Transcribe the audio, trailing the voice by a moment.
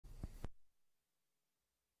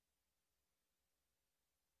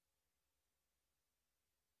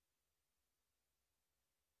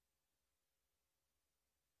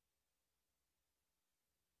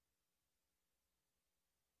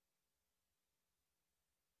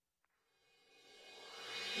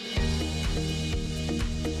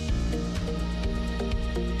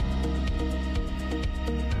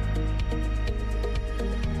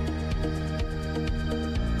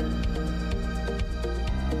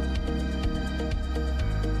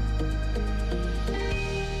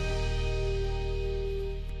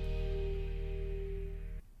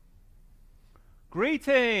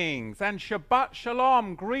Greetings and Shabbat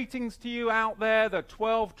Shalom. Greetings to you out there, the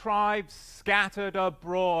 12 tribes scattered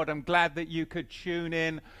abroad. I'm glad that you could tune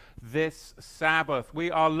in this Sabbath.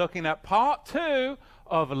 We are looking at part 2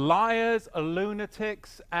 of liars,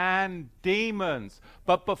 lunatics, and demons.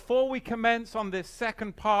 But before we commence on this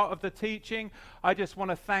second part of the teaching, I just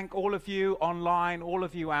want to thank all of you online, all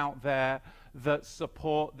of you out there that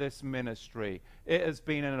support this ministry. It has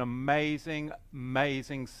been an amazing,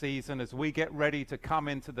 amazing season as we get ready to come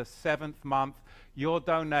into the 7th month. Your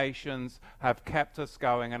donations have kept us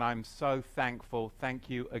going, and I'm so thankful. Thank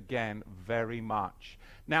you again very much.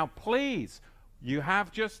 Now, please, you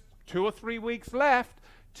have just 2 or 3 weeks left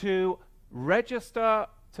to register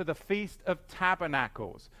to the Feast of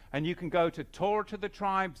Tabernacles. And you can go to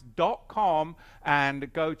TorahToTheTribes.com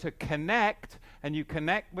and go to Connect, and you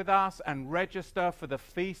connect with us and register for the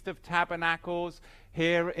Feast of Tabernacles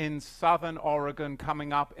here in Southern Oregon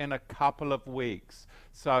coming up in a couple of weeks.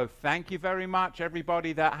 So thank you very much,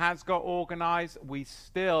 everybody that has got organized. We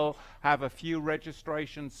still have a few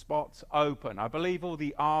registration spots open. I believe all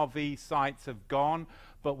the RV sites have gone,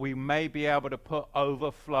 but we may be able to put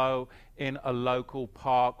overflow in a local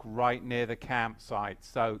park right near the campsite.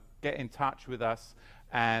 So get in touch with us,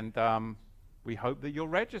 and we hope that you'll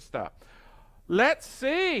register. Let's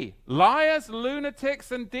see. Liars,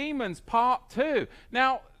 Lunatics, and Demons, part 2.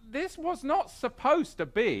 Now, this was not supposed to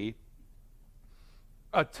be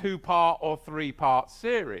a 2-part or 3-part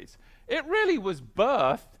series. It really was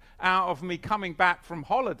birthed out of me coming back from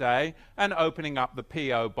holiday and opening up the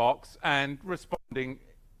P.O. box and responding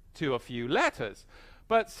to a few letters.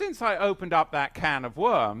 But since I opened up that can of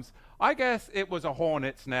worms, I guess it was a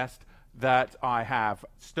hornet's nest that I have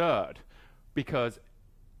stirred, because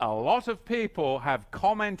a lot of people have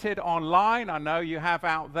commented online. I know you have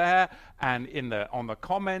out there, and on the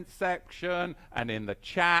comment section and in the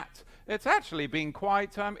chat. It's actually been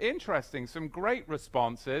quite interesting. Some great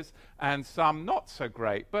responses and some not so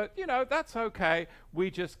great. But, you know, that's okay. We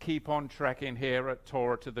just keep on trekking here at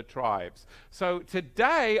Torah to the Tribes. So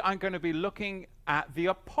today I'm going to be looking at the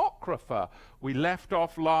Apocrypha we left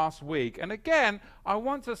off last week. And again, I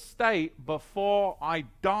want to state before I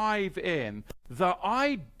dive in that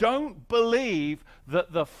I don't believe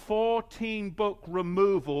that the 14-book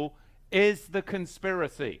removal is the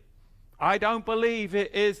conspiracy. I don't believe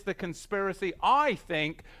it is the conspiracy. I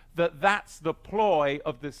think that that's the ploy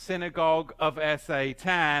of the Synagogue of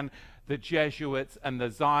Satan, the Jesuits, and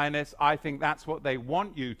the Zionists. I think that's what they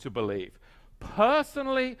want you to believe.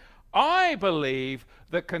 Personally, I believe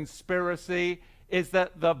the conspiracy is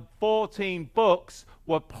that the 14 books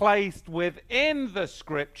were placed within the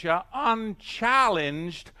Scripture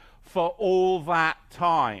unchallenged for all that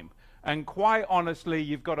time. And quite honestly,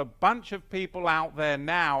 you've got a bunch of people out there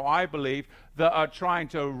now, I believe, that are trying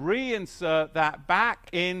to reinsert that back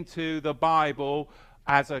into the Bible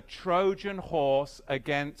as a Trojan horse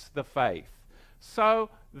against the faith. So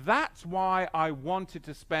that's why I wanted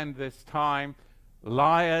to spend this time,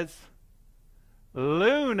 liars,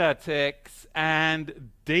 lunatics, and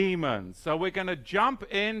demons. So we're going to jump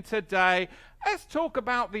in today. Let's talk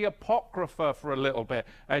about the Apocrypha for a little bit.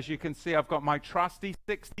 As you can see, I've got my trusty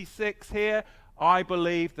 66 here. I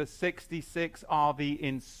believe the 66 are the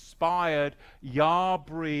inspired,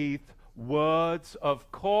 Yah-breathed words.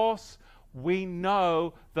 Of course, we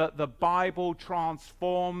know that the Bible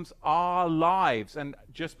transforms our lives. And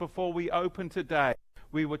just before we open today,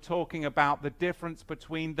 we were talking about the difference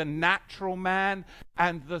between the natural man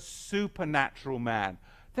and the supernatural man.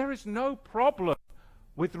 There is no problem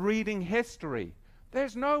with reading history.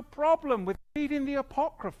 There's no problem with reading the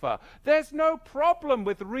Apocrypha. There's no problem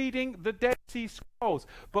with reading the Dead Sea Scrolls.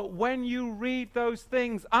 But when you read those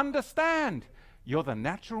things, understand, you're the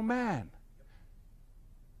natural man.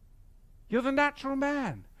 You're the natural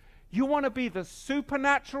man. You want to be the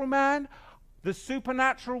supernatural man, the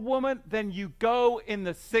supernatural woman, then you go in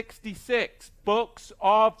the 66 books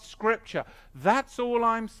of Scripture. That's all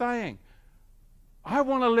I'm saying. I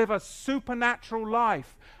want to live a supernatural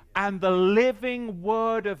life, and the living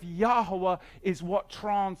word of Yahweh is what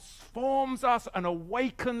transforms us and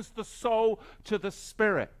awakens the soul to the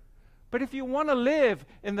spirit. But if you want to live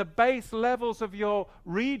in the base levels of your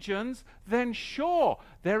regions, then sure,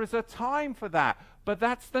 there is a time for that. But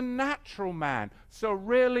that's the natural man. So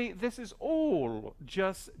really, this is all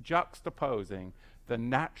just juxtaposing the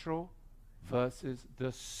natural versus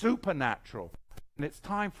the supernatural. And it's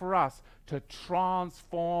time for us to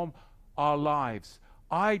transform our lives.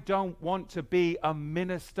 I don't want to be a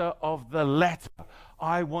minister of the letter.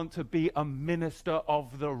 I want to be a minister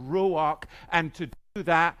of the Ruach. And to do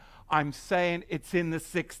that, I'm saying it's in the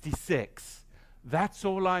 66. That's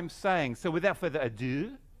all I'm saying. So without further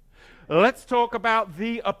ado, let's talk about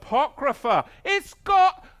the Apocrypha. It's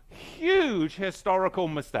got huge historical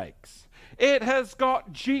mistakes. It has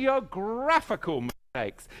got geographical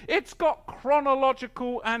mistakes. It's got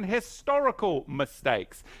chronological and historical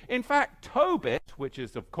mistakes. In fact, Tobit, which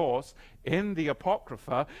is, of course, in the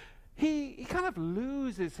Apocrypha, he kind of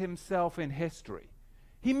loses himself in history.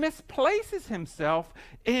 He misplaces himself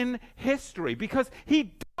in history because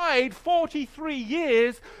he died 43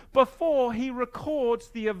 years before he records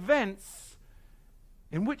the events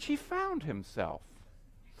in which he found himself.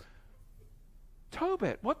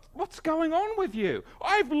 Tobit, what's going on with you?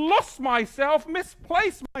 I've lost myself,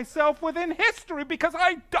 misplaced myself within history because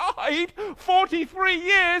I died 43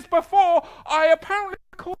 years before I apparently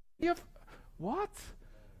recorded the what?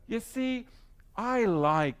 You see, I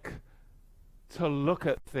like to look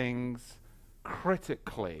at things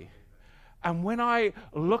critically. And when I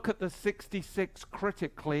look at the 66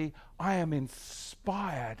 critically, I am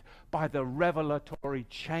inspired by the revelatory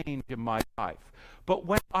change in my life. But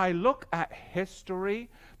when I look at history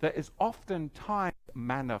that is oftentimes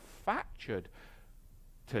manufactured,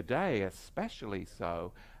 today especially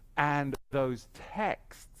so, and those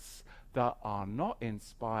texts that are not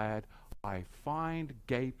inspired, I find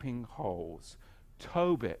gaping holes.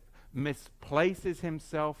 Tobit misplaces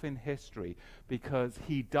himself in history because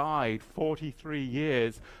he died 43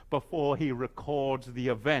 years before he records the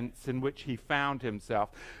events in which he found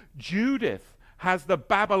himself. Judith has the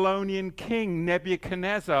Babylonian king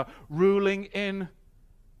Nebuchadnezzar ruling in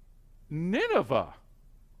Nineveh.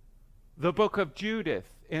 The book of Judith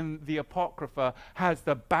in the Apocrypha has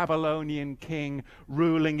the Babylonian king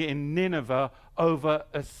ruling in Nineveh over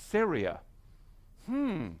Assyria.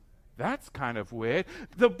 That's kind of weird.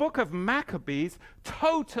 The book of Maccabees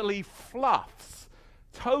totally fluffs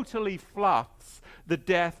the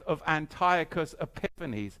death of Antiochus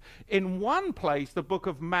Epiphanes. In one place, the book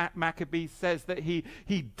of Maccabees says that he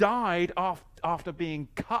died after being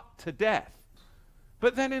cut to death.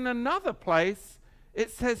 But then in another place, it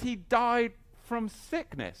says he died from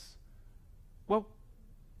sickness. Well,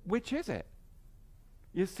 which is it?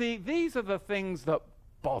 You see, these are the things that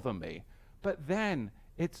bother me. But then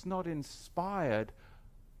it's not inspired,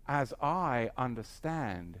 as I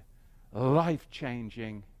understand,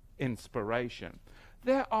 life-changing inspiration.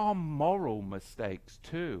 There are moral mistakes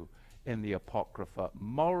too in the Apocrypha.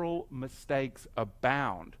 Moral mistakes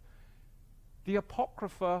abound. The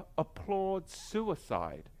Apocrypha applauds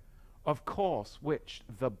suicide, of course, which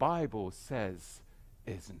the Bible says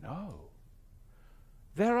is no.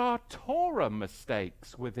 There are Torah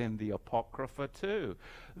mistakes within the Apocrypha too.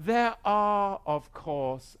 There are, of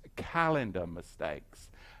course, calendar mistakes.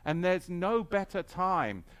 And there's no better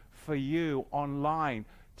time for you online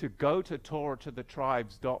to go to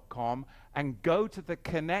TorahToTheTribes.com and go to the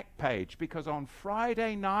Connect page, because on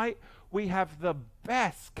Friday night we have the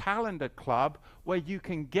best calendar club where you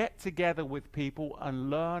can get together with people and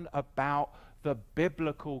learn about the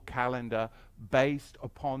biblical calendar based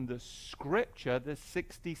upon the scripture, the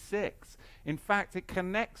 66. In fact, it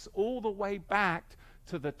connects all the way back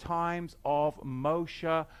to the times of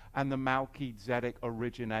Moshe and the Melchizedek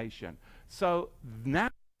origination. So now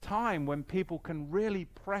time when people can really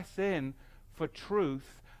press in for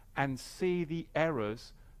truth and see the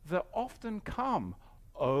errors that often come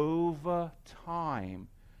over time,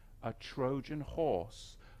 a Trojan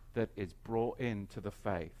horse that is brought into the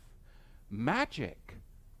faith. Magic.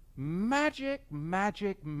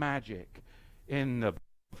 In the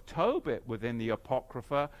Tobit within the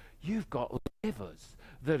Apocrypha, you've got livers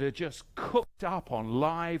that are just cooked up on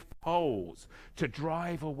live coals to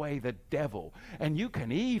drive away the devil. And you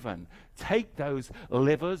can even take those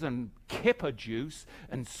livers and kipper juice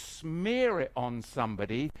and smear it on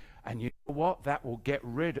somebody, and you know what? That will get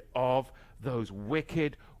rid of those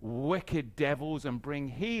wicked devils and bring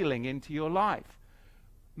healing into your life.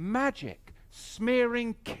 Magic,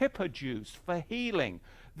 smearing kipper juice for healing.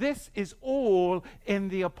 This is all in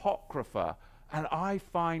the Apocrypha, and I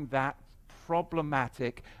find that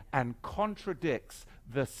problematic and contradicts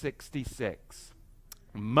the 66.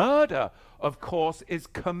 Murder, of course, is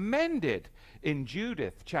commended in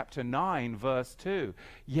Judith chapter 9 verse 2.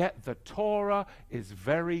 Yet the Torah is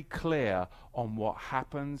very clear on what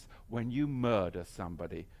happens when you murder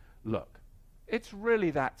somebody. Look, it's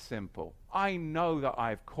really that simple. I know that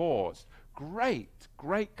I've caused great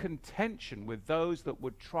contention with those that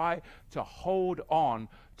would try to hold on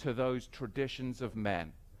to those traditions of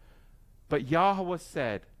men. But Yahweh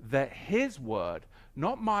said that his word,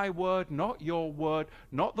 not my word, not your word,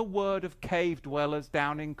 not the word of cave dwellers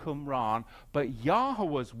down in Qumran, but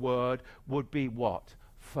Yahweh's word would be what?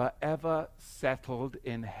 forever settled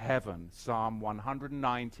in heaven. Psalm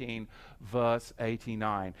 119, verse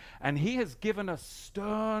 89. And he has given a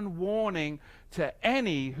stern warning to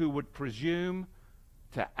any who would presume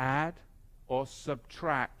to add or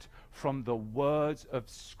subtract from the words of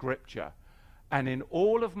Scripture. And in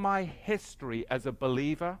all of my history as a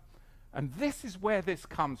believer, and this is where this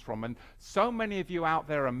comes from, and so many of you out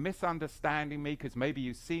there are misunderstanding me because maybe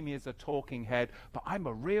you see me as a talking head, but I'm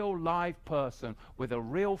a real live person with a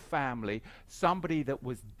real family, somebody that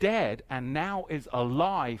was dead and now is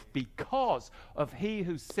alive because of he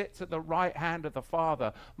who sits at the right hand of the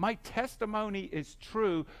Father. My testimony is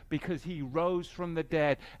true because he rose from the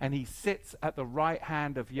dead and he sits at the right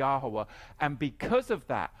hand of Yahweh. And because of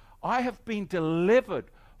that, I have been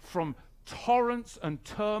delivered from torrents and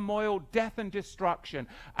turmoil, death and destruction,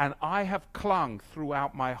 and I have clung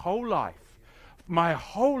throughout my whole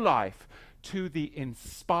life to the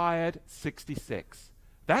inspired 66.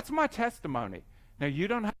 That's my testimony. Now you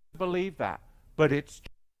don't have to believe that, but it's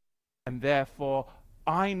true. And therefore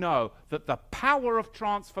I know that the power of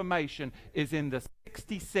transformation is in the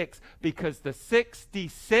 66, because the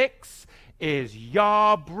 66 is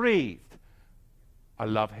Yah breathed. I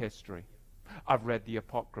love history. I've read the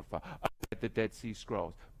Apocrypha. I've read the Dead Sea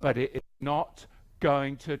Scrolls. But it is not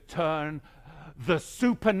going to turn the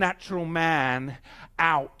supernatural man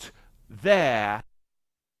out there,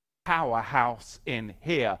 powerhouse in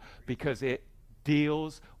here, because it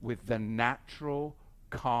deals with the natural,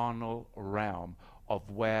 carnal realm of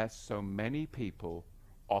where so many people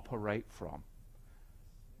operate from.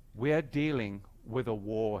 We're dealing with a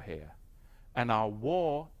war here. And our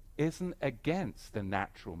war isn't against the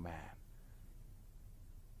natural man.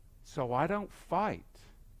 So I don't fight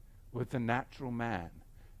with the natural man.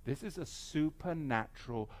 This is a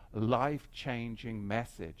supernatural, life-changing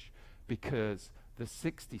message, because the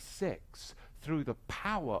 66, through the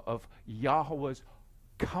power of Yahweh's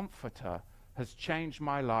comforter, has changed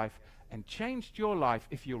my life and changed your life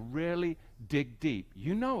if you really dig deep.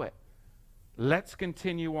 You know it. Let's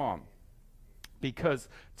continue on, because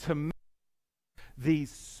to me,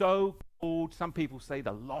 these so-called, some people say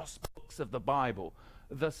the lost books of the Bible,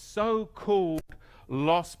 the so-called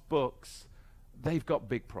lost books, they've got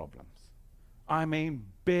big problems. I mean,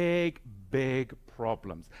 big, big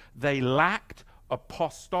problems. They lacked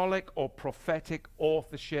apostolic or prophetic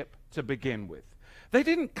authorship to begin with. They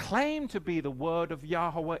didn't claim to be the word of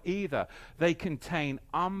Yahweh either. They contain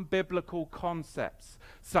unbiblical concepts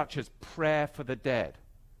such as prayer for the dead.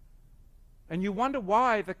 And you wonder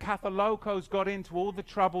why the Catholicos got into all the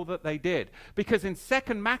trouble that they did. Because in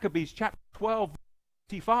 2 Maccabees chapter 12,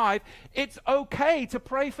 55, it's okay to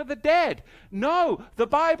pray for the dead. No, the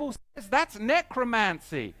Bible says that's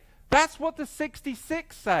necromancy. That's what the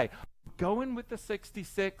 66 say. I'm going with the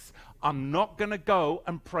 66. I'm not going to go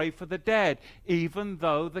and pray for the dead, even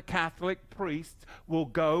though the Catholic priests will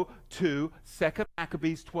go to 2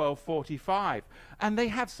 Maccabees 12:45. And they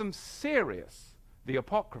have some serious, the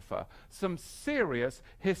Apocrypha, some serious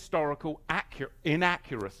historical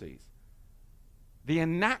inaccuracies. The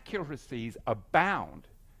inaccuracies abound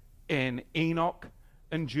in Enoch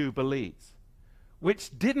and Jubilees,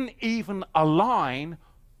 which didn't even align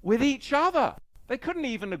with each other. They couldn't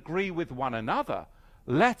even agree with one another,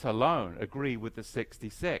 let alone agree with the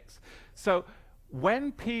 66. So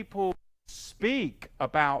when people speak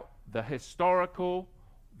about the historical,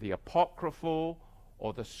 the apocryphal,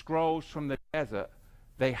 or the scrolls from the desert,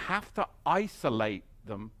 they have to isolate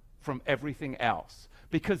them from everything else.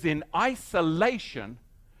 Because in isolation,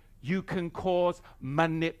 you can cause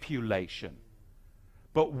manipulation.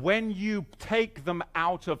 But when you take them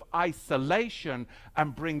out of isolation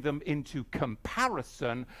and bring them into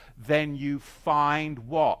comparison, then you find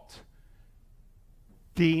what?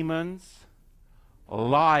 Demons,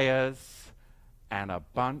 liars, and a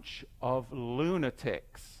bunch of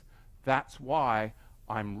lunatics. That's why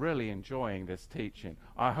I'm really enjoying this teaching.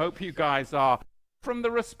 I hope you guys are. From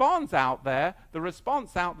the response out there,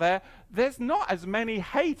 there's not as many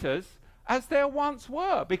haters as there once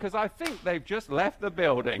were, because I think they've just left the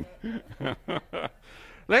building.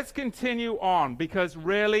 Let's continue on, because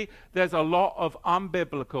really there's a lot of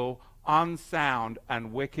unbiblical, unsound,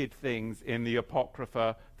 and wicked things in the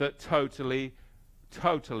Apocrypha that totally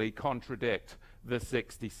contradict the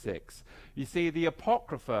 66. You see, the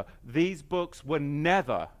Apocrypha, these books were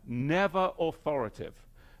never authoritative.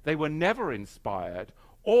 They were never inspired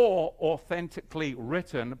or authentically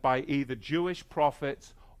written by either Jewish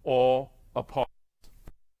prophets or apostles.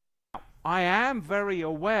 Now, I am very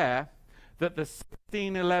aware that the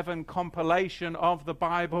 1611 compilation of the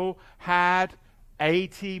Bible had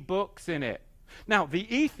 80 books in it. Now,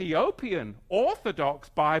 the Ethiopian Orthodox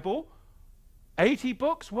Bible, 80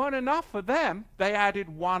 books weren't enough for them. They added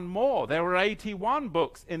one more. There were 81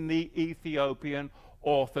 books in the Ethiopian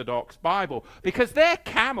Orthodox Bible because their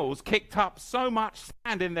camels kicked up so much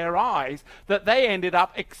sand in their eyes that they ended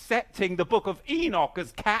up accepting the book of Enoch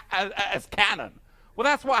as canon. Well,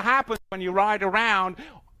 that's what happens when you ride around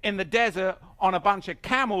in the desert on a bunch of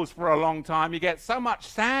camels for a long time. You get so much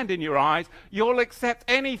sand in your eyes, you'll accept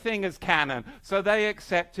anything as canon. So they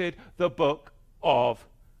accepted the book of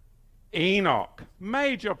Enoch.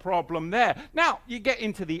 Major problem there. Now, you get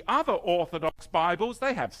into the other Orthodox Bibles,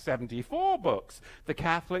 they have 74 books. The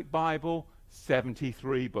Catholic Bible,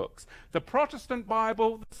 73 books. The Protestant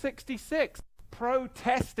Bible, 66.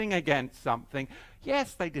 Protesting against something.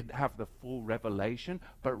 Yes, they didn't have the full revelation,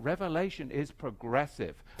 but revelation is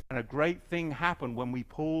progressive. And a great thing happened when we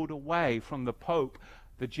pulled away from the Pope,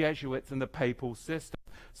 the Jesuits, and the papal system.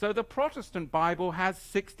 So the Protestant Bible has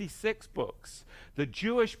 66 books. The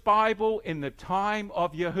Jewish Bible in the time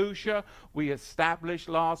of Yahusha, we established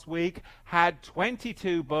last week, had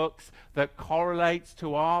 22 books that correlates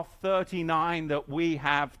to our 39 that we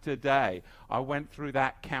have today. I went through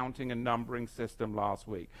that counting and numbering system last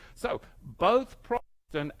week. So both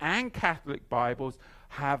Protestant and Catholic Bibles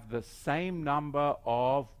have the same number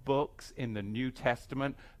of books in the New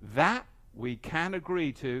Testament. That we can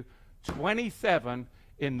agree to, 27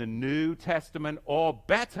 in the New Testament, or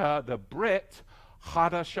better, the Brit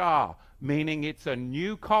Hadashah, meaning it's a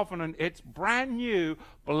new covenant, it's brand new,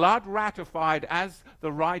 blood ratified, as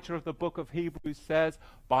the writer of the book of Hebrews says,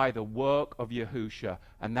 by the work of Yahusha.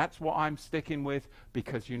 And that's what I'm sticking with,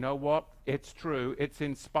 because you know what? It's true, it's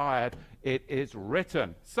inspired, it is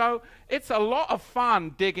written. So it's a lot of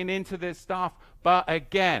fun digging into this stuff, but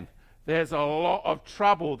again, there's a lot of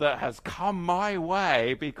trouble that has come my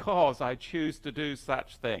way because I choose to do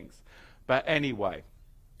such things. But anyway,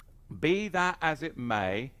 be that as it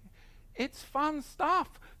may, it's fun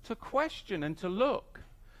stuff to question and to look.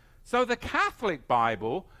 So the Catholic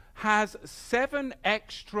Bible has 7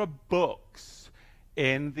 extra books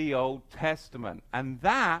in the Old Testament. And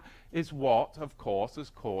that is what, of course, has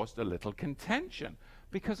caused a little contention.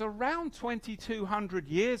 Because around 2,200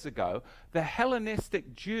 years ago, the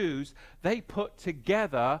Hellenistic Jews, they put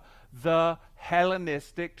together the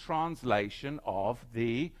Hellenistic translation of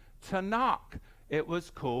the Tanakh. It was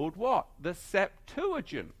called what? The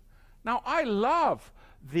Septuagint. Now, I love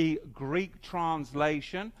the Greek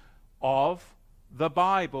translation of the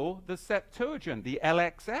Bible, the Septuagint, the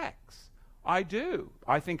LXX. I do.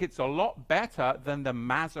 I think it's a lot better than the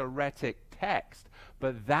Masoretic text.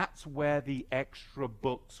 But that's where the extra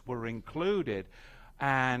books were included.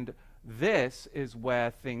 And this is where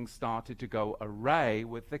things started to go awry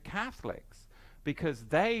with the Catholics, because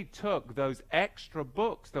they took those extra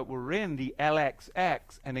books that were in the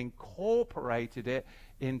LXX and incorporated it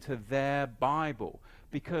into their Bible.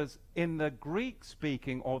 Because in the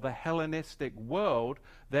Greek-speaking or the Hellenistic world,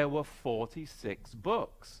 there were 46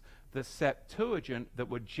 books. The Septuagint that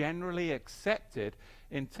were generally accepted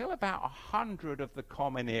until about 100 of the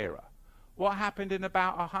Common Era. What happened in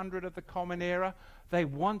about 100 of the Common Era? They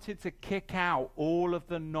wanted to kick out all of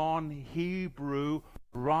the non-Hebrew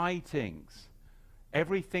writings.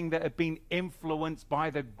 Everything that had been influenced by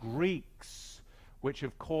the Greeks, which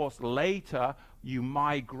of course later you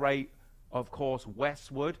migrate, of course,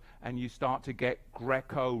 westward, and you start to get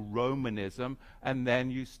Greco-Romanism, and then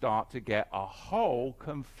you start to get a whole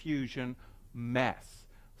confusion mess.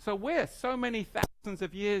 So we're so many thousands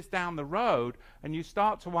of years down the road, and you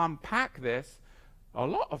start to unpack this, a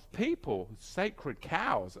lot of people, sacred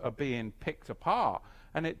cows, are being picked apart,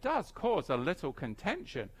 and it does cause a little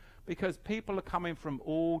contention, because people are coming from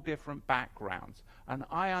all different backgrounds. And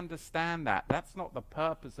I understand that. That's not the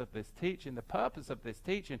purpose of this teaching. The purpose of this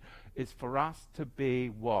teaching is for us to be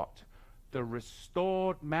what? The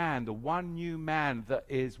restored man, the one new man that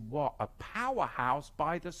is what? A powerhouse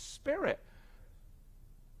by the Spirit.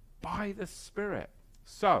 By the Spirit.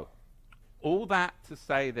 So, all that to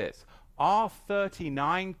say this. Our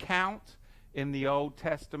 39 count in the Old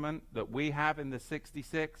Testament that we have in the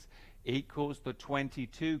 66 equals the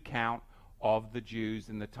 22 count of the Jews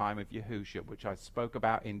in the time of Yahusha, which I spoke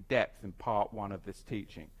about in depth in part 1 of this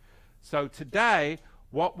teaching. So today,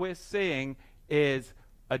 what we're seeing is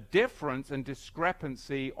a difference and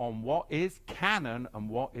discrepancy on what is canon and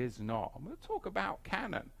what is not. I'm going to talk about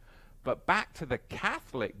canon. But back to the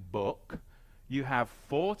Catholic book, you have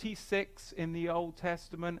 46 in the Old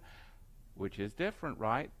Testament, which is different,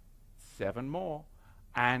 right? 7 more.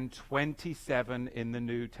 And 27 in the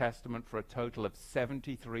New Testament, for a total of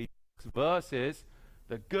 73 verses,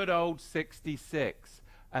 the good old 66.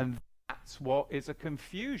 And that that's what is a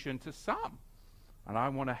confusion to some. And I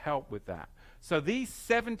want to help with that. So these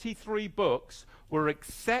 73 books were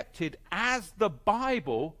accepted as the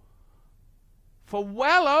Bible for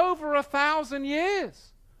well over 1,000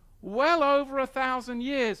 years. Well over 1,000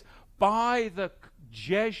 years by the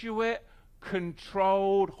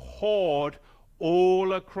Jesuit-controlled horde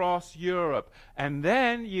all across Europe. And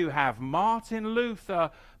then you have Martin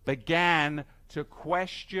Luther began to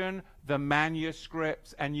question the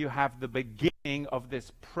manuscripts, and you have the beginning of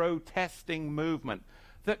this protesting movement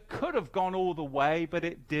that could have gone all the way, but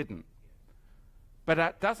it didn't. But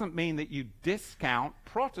that doesn't mean that you discount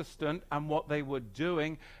Protestant, and what they were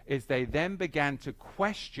doing is they then began to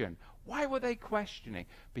question. Why were they questioning?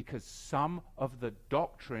 Because some of the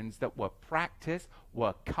doctrines that were practiced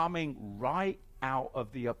were coming right out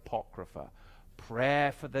of the Apocrypha.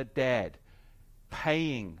 Prayer for the dead,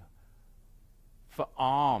 paying for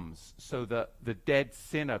alms so that the dead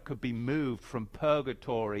sinner could be moved from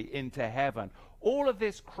purgatory into heaven. All of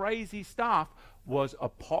this crazy stuff was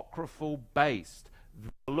apocryphal based.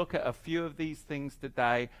 We'll look at a few of these things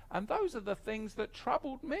today, and those are the things that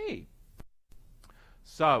troubled me.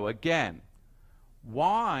 So again,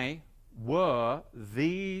 why were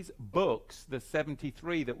these books, the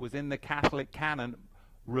 73 that was in the Catholic canon,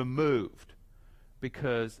 removed?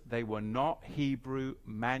 Because they were not Hebrew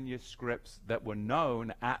manuscripts that were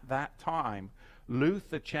known at that time.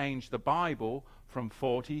 Luther changed the Bible from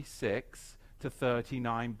 46 to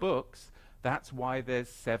 39 books. That's why there's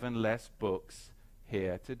 7 less books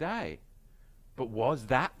here today. But was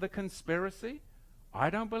that the conspiracy?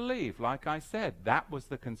 I don't believe, like I said, that was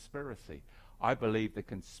the conspiracy. I believe the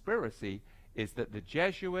conspiracy is that the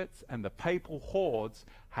Jesuits and the papal hordes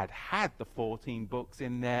had had the 14 books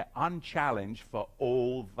in there unchallenged for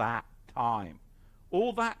all that time.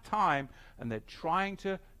 All that time, and they're trying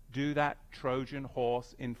to do that Trojan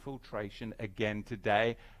horse infiltration again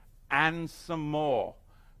today, and some more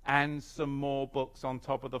books on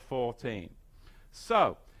top of the 14.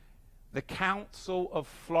 So, the Council of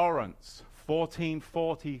Florence,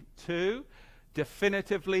 1442,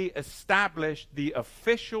 definitively established the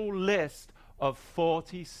official list of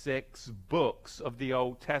 46 books of the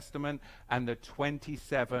Old Testament and the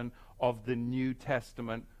 27 of the New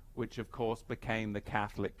Testament, which of course became the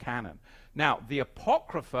Catholic canon. Now, the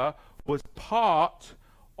Apocrypha was part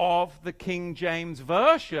of the King James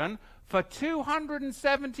Version for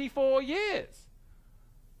 274 years.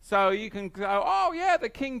 So you can go, oh yeah, the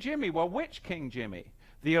King Jimmy. Well, which King Jimmy?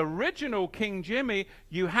 The original King Jimmy,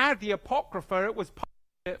 you had the Apocrypha, it was part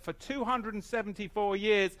of it for 274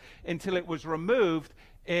 years until it was removed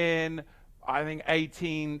in, I think,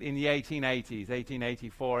 in the 1880s,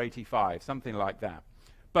 1884, 85, something like that.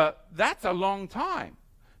 But that's a long time.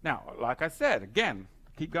 Now, like I said, again,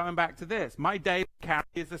 keep going back to this. My daily carry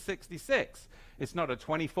is a 66. It's not a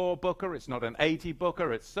 24 booker, it's not an 80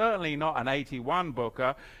 booker, it's certainly not an 81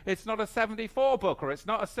 booker, it's not a 74 booker, it's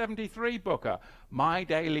not a 73 booker. My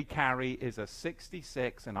daily carry is a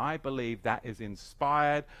 66, and I believe that is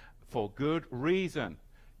inspired for good reason.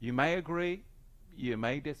 You may agree, you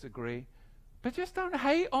may disagree, but just don't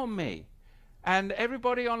hate on me. And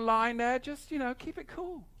everybody online there, just, keep it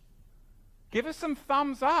cool. Give us some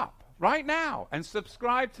thumbs up right now and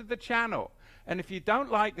subscribe to the channel. And if you don't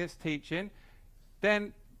like this teaching,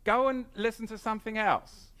 then go and listen to something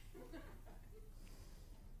else.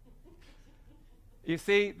 You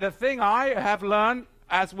see, the thing I have learned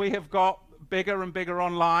as we have got bigger and bigger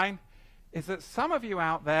online is that some of you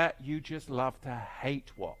out there, you just love to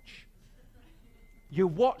hate watch. You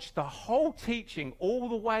watch the whole teaching all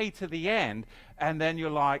the way to the end, and then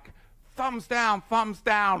you're like, thumbs down,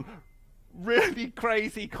 really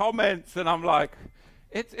crazy comments, and I'm like,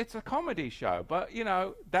 it's a comedy show, but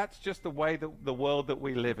that's just the way that the world that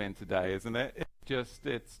we live in today, isn't it?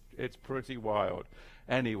 It's pretty wild.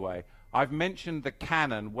 Anyway, I've mentioned the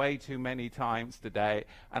canon way too many times today,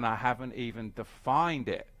 and I haven't even defined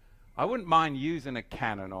it. I wouldn't mind using a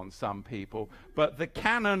canon on some people, but the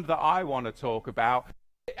canon that I want to talk about,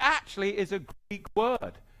 it actually is a Greek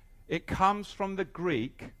word. It comes from the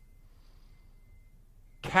Greek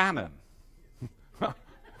canon.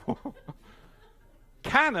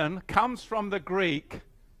 Canon comes from the Greek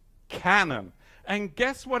canon. And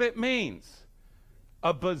guess what it means?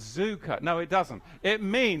 A bazooka. No, it doesn't. It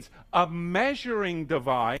means a measuring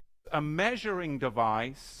device,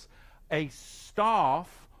 a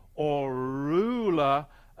staff or ruler,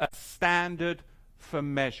 a standard for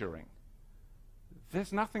measuring.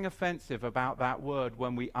 There's nothing offensive about that word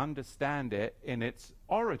when we understand it in its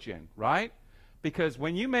origin, right? Because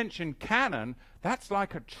when you mention canon, that's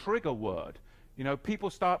like a trigger word. You know, people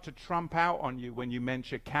start to trump out on you when you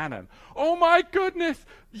mention canon. Oh my goodness,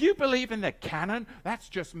 you believe in the canon? That's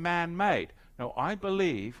just man-made. No, I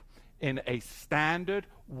believe in a standard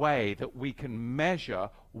way that we can measure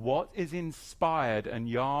what is inspired and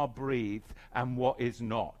Yah-breathed and what is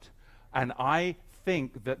not. And I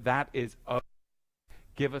think that that is okay.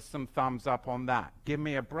 Give us some thumbs up on that. Give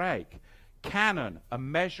me a break. Canon, a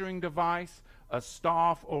measuring device, a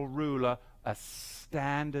staff or ruler, a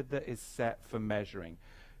standard that is set for measuring.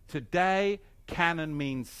 Today, canon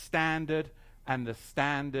means standard, and the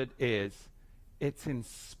standard is it's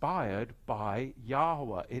inspired by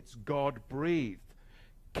Yahweh. It's God-breathed.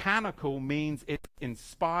 Canonical means it's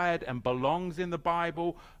inspired and belongs in the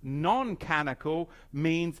Bible. Non-canonical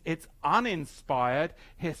means it's uninspired,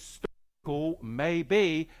 historical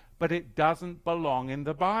maybe, but it doesn't belong in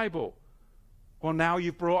the Bible. Well, now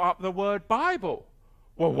you've brought up the word Bible.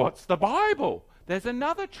 Well, what's the Bible? There's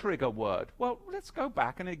another trigger word. Well, let's go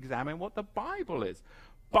back and examine what the Bible is.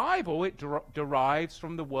 Bible, it derives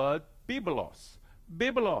from the word biblos.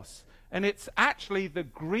 Biblos. And it's actually the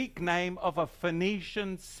Greek name of a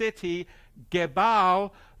Phoenician city,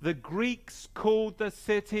 Gebal. The Greeks called the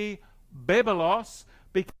city Byblos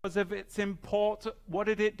because of its importance. What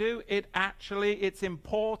did it do? Its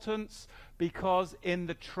importance because in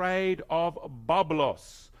the trade of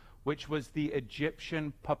byblos, which was the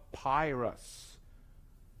Egyptian papyrus.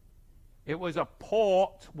 It was a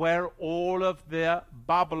port where all of the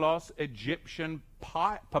byblos, Egyptian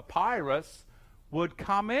papyrus, would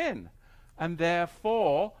come in. And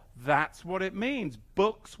therefore, that's what it means.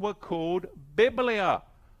 Books were called Biblia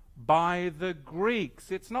by the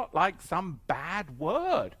Greeks. It's not like some bad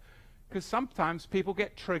word, because sometimes people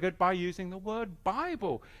get triggered by using the word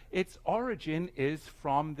Bible. Its origin is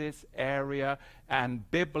from this area, and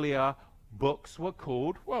Biblia, books were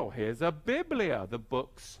called, well, here's a Biblia, the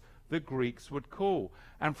books the Greeks would call.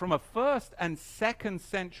 And from a first and second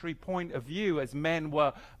century point of view, as men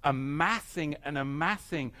were amassing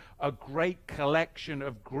a great collection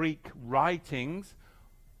of Greek writings,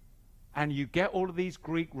 and you get all of these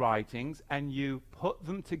Greek writings and you put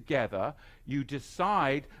them together, you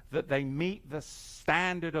decide that they meet the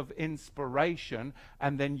standard of inspiration,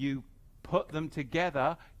 and then you put them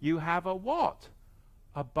together, you have a what?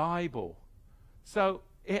 A Bible. So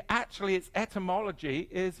its etymology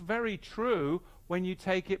is very true when you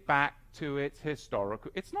take it back to its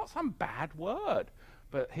historical. It's not some bad word,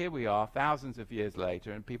 but here we are thousands of years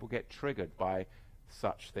later, and people get triggered by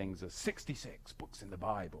such things as 66 books in the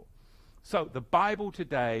Bible. So the Bible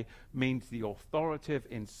today means the authoritative,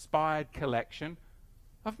 inspired collection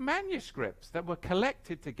of manuscripts that were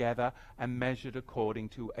collected together and measured according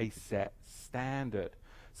to a set standard.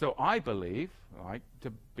 So I believe, like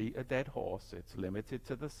to beat a dead horse, it's limited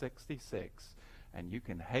to the 66. And you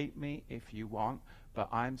can hate me if you want, but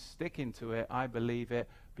I'm sticking to it. I believe it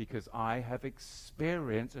because I have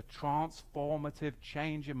experienced a transformative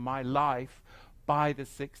change in my life by the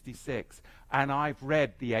 66. And I've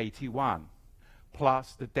read the 81,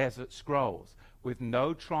 plus the Desert Scrolls, with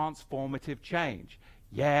no transformative change.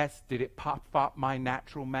 Yes, did it puff up my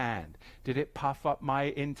natural man? Did it puff up my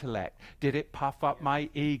intellect? Did it puff up my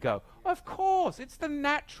ego? Of course, it's the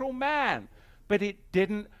natural man. But it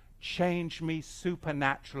didn't change me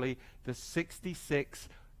supernaturally. The 66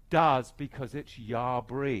 does, because it's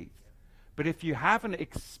Yah-breathed. But if you haven't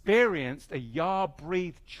experienced a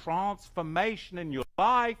Yah-breathed transformation in your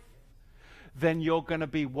life, then you're going to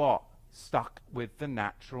be what? Stuck with the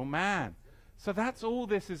natural man. So that's all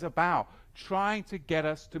this is about. Trying to get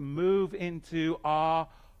us to move into our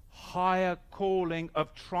higher calling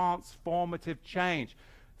of transformative change,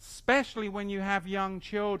 especially when you have young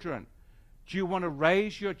children. Do you want to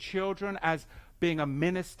raise your children as being a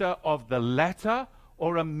minister of the letter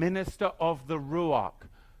or a minister of the Ruach?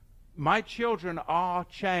 My children are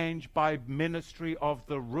changed by ministry of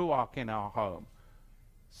the Ruach in our home.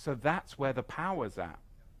 So that's where the power's at.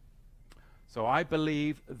 So I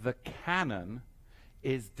believe the canon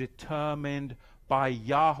is determined by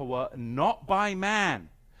Yahweh, not by man.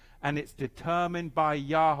 And it's determined by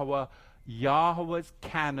Yahweh, Yahweh's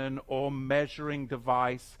canon or measuring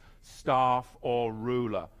device, staff or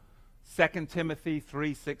ruler. 2 Timothy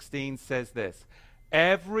 3:16 says this: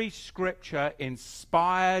 every scripture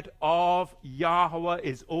inspired of Yahweh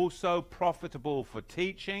is also profitable for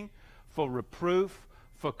teaching, for reproof,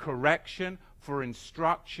 for correction, for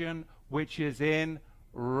instruction, which is in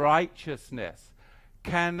righteousness.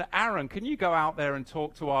 Aaron, can you go out there and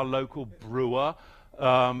talk to our local brewer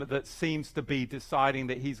that seems to be deciding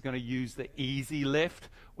that he's going to use the easy lift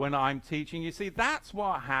when I'm teaching. You see, that's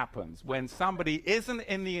what happens when somebody isn't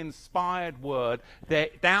in the inspired word. They're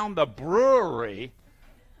down the brewery,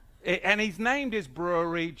 and he's named his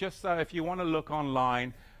brewery, just so if you want to look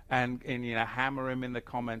online and hammer him in the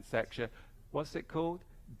comment section. What's it called?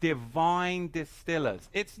 Divine Distillers.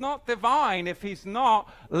 It's not divine if he's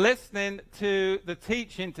not listening to the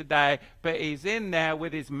teaching today, but he's in there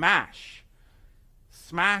with his mash.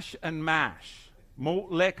 Smash and mash.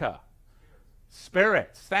 Malt liquor.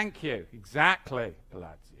 Spirits. Thank you. Exactly.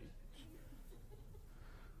 Bloody.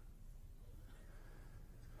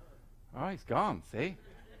 Oh, he's gone, see?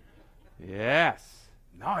 Yes.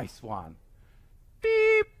 Nice one.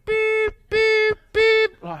 Beep, beep, beep,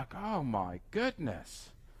 beep. Like, oh my goodness.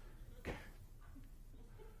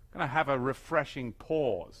 Going to have a refreshing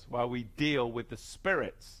pause while we deal with the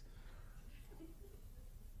spirits.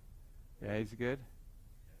 Yeah, he's good.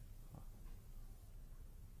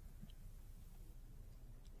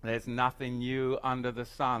 There's nothing new under the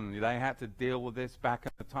sun. They had to deal with this back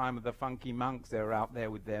at the time of the funky monks. They were out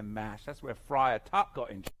there with their mash. That's where Friar Tuck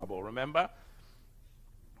got in trouble, remember?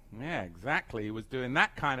 Yeah, exactly. He was doing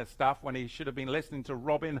that kind of stuff when he should have been listening to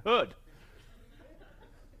Robin Hood.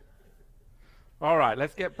 All right,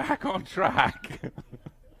 let's get back on track.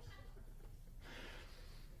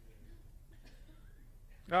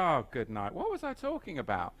 Oh, good night. What was I talking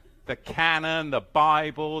about? The canon, the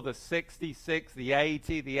Bible, the 66, the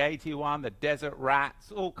 80, the 81, the desert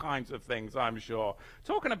rats, all kinds of things, I'm sure.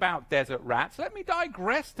 Talking about desert rats, let me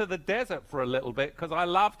digress to the desert for a little bit, because I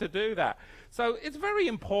love to do that. So it's very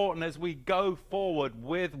important as we go forward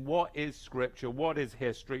with what is Scripture, what is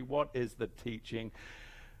history, what is the teaching.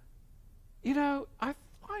 You know, I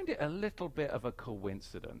find it a little bit of a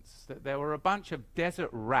coincidence that there were a bunch of desert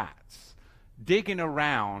rats digging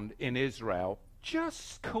around in Israel,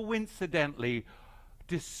 just coincidentally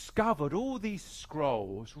discovered all these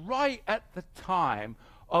scrolls right at the time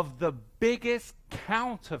of the biggest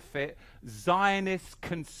counterfeit Zionist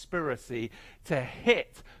conspiracy to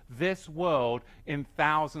hit this world in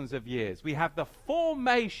thousands of years. We have the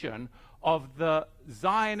formation of the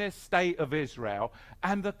Zionist state of Israel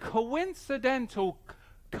and the coinciding,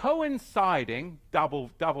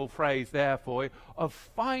 double phrase there for you, of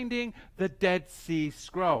finding the Dead Sea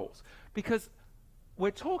Scrolls. Because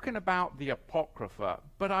we're talking about the Apocrypha,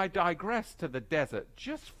 but I digress to the desert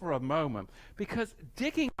just for a moment, because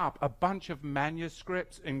digging up a bunch of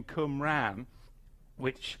manuscripts in Qumran,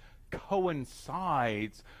 which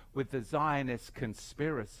coincides with the Zionist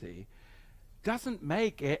conspiracy, doesn't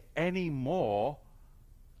make it any more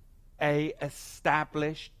a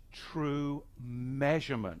established true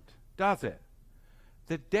measurement, does it?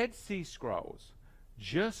 The Dead Sea Scrolls,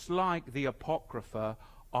 just like the Apocrypha,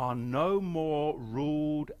 are no more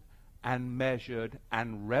ruled and measured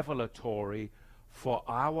and revelatory for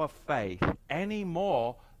our faith any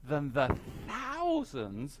more than the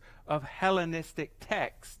thousands of Hellenistic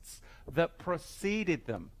texts that preceded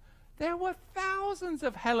them. There were thousands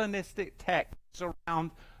of Hellenistic texts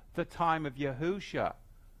around the time of Yahusha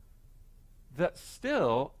that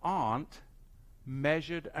still aren't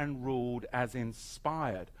measured and ruled as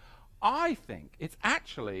inspired. I think it's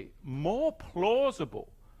actually more plausible,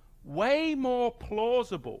 way more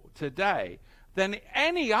plausible today than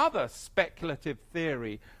any other speculative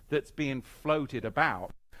theory that's being floated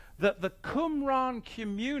about, that the Qumran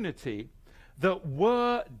community that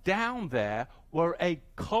were down there were a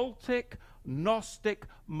cultic, Gnostic,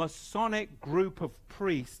 Masonic group of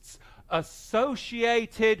priests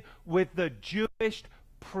associated with the Jewish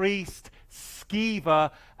priest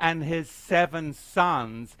Sceva and his 7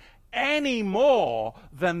 sons, any more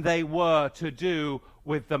than they were to do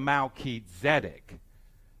with the Melchizedek.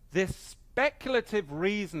 This speculative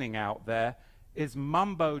reasoning out there is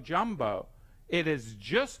mumbo-jumbo. It is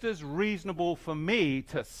just as reasonable for me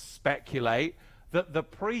to speculate that the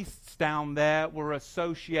priests down there were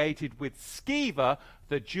associated with Sceva,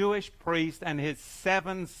 the Jewish priest, and his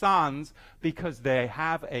 7 sons, because they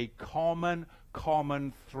have a common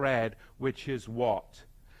thread, which is what?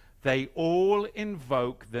 They all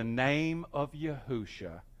invoke the name of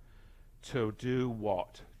Yahusha to do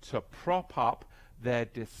what? To prop up their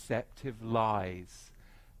deceptive lies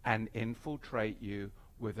and infiltrate you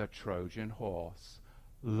with a Trojan horse.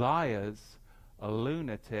 Liars,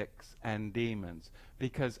 lunatics, and demons.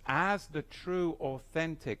 Because as the true,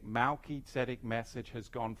 authentic Melchizedek message has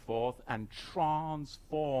gone forth and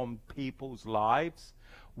transformed people's lives,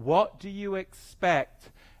 what do you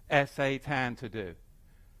expect Satan to do?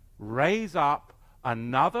 Raise up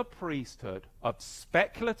another priesthood of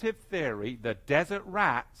speculative theory, the desert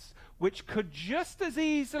rats, which could just as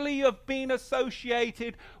easily have been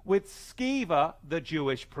associated with Sceva, the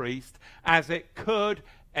Jewish priest, as it could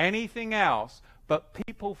anything else. But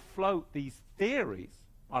people float these theories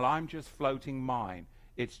while I'm just floating mine.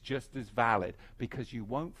 It's just as valid because you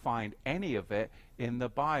won't find any of it in the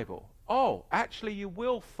Bible. Oh, actually you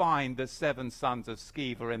will find the 7 sons of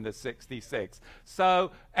Sceva in the 66.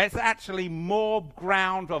 So it's actually more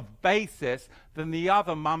ground of basis than the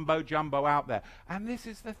other mumbo jumbo out there. And this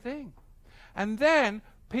is the thing. And then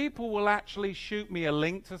people will actually shoot me a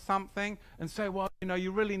link to something and say, well, you know,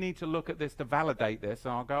 you really need to look at this to validate this.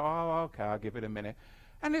 And I'll go, oh, okay, I'll give it a minute.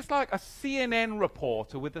 And it's like a CNN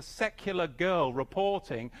reporter with a secular girl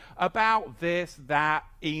reporting about this, that,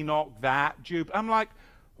 Enoch, that, Jude. I'm like,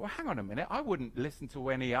 well, hang on a minute. I wouldn't listen to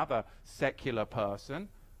any other secular person.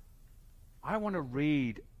 I want to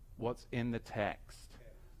read what's in the text.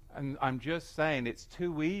 And I'm just saying it's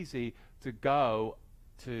too easy to go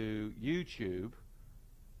to YouTube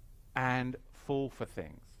and fall for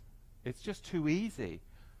things. It's just too easy.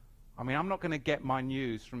 I mean, I'm not going to get my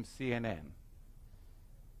news from CNN,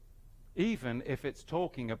 even if it's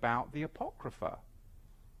talking about the Apocrypha.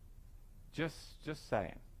 Just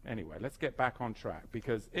saying. Anyway, let's get back on track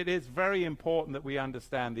because it is very important that we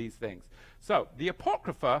understand these things. So, the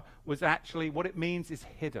Apocrypha was actually, what it means is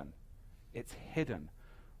hidden. It's hidden.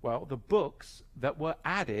 Well, the books that were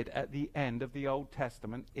added at the end of the Old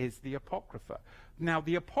Testament is the Apocrypha. Now,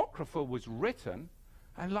 the Apocrypha was written,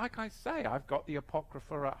 and like I say, I've got the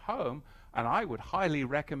Apocrypha at home, and I would highly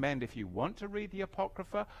recommend, if you want to read the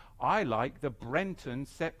Apocrypha, I like the Brenton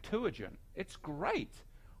Septuagint. It's great.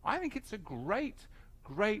 I think it's a great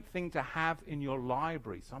thing to have in your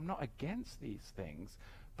library. So I'm not against these things,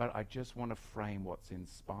 but I just want to frame what's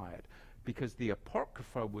inspired. Because the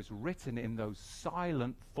Apocrypha was written in those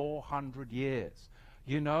silent 400 years.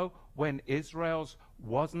 You know, when Israel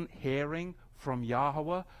wasn't hearing from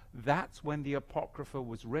Yahweh, that's when the Apocrypha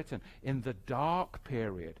was written. In the dark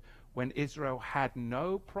period, when Israel had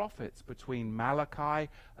no prophets between Malachi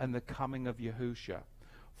and the coming of Yahusha.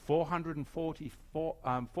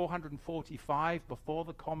 445 before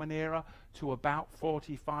the Common Era to about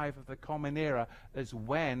 45 of the Common Era is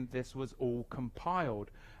when this was all compiled.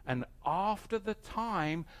 And after the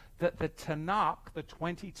time that the Tanakh, the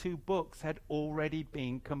 22 books, had already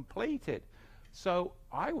been completed. So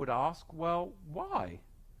I would ask, well, why?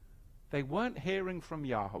 They weren't hearing from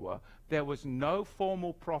Yahweh. There was no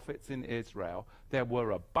formal prophets in Israel. There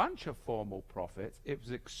were a bunch of formal prophets. It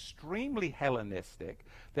was extremely Hellenistic.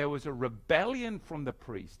 There was a rebellion from the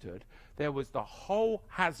priesthood. There was the whole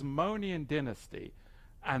Hasmonean dynasty.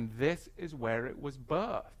 And this is where it was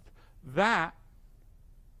birthed. That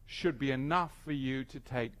should be enough for you to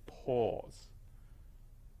take pause.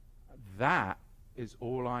 That is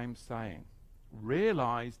all I'm saying.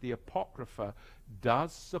 Realize the Apocrypha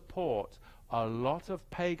does support a lot of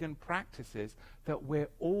pagan practices that we're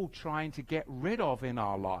all trying to get rid of in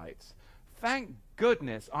our lives. Thank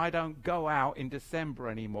goodness I don't go out in December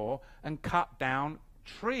anymore and cut down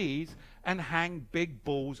trees and hang big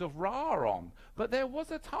balls of Ra on. But there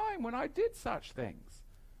was a time when I did such things.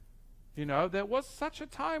 You know, there was such a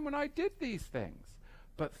time when I did these things.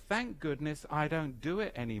 But thank goodness I don't do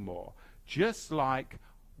it anymore. Just like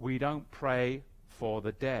we don't pray for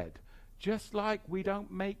the dead. Just like we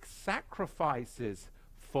don't make sacrifices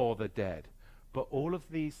for the dead. But all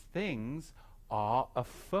of these things are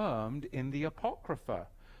affirmed in the Apocrypha.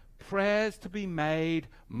 Prayers to be made,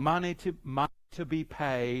 money to be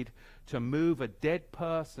paid, to move a dead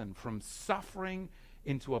person from suffering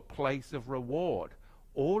into a place of reward.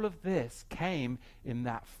 All of this came in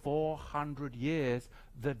that 400 years,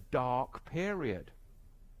 the dark period.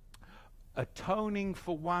 Atoning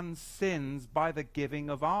for one's sins by the giving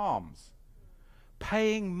of alms.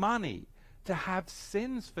 Paying money to have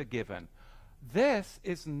sins forgiven. This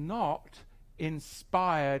is not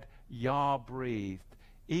inspired, Yah-breathed,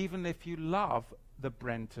 even if you love the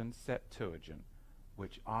Brenton Septuagint,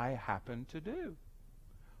 which I happen to do.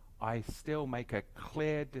 I still make a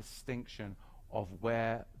clear distinction of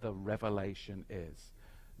where the revelation is.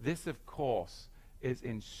 This, of course, is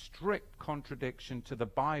in strict contradiction to the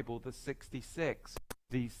Bible, the 66,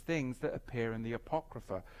 these things that appear in the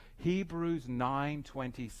Apocrypha. Hebrews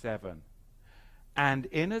 9:27. And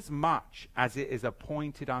inasmuch as it is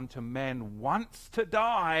appointed unto men once to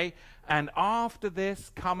die, and after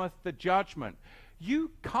this cometh the judgment.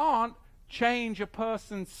 You can't change a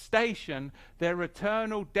person's station, their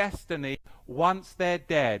eternal destiny, once they're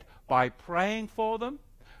dead, by praying for them,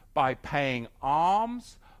 by paying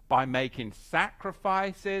alms, by making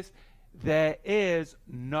sacrifices. There is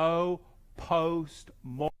no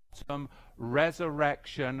post-mortem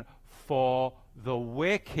resurrection for the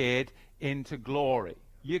wicked into glory.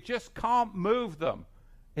 You just can't move them.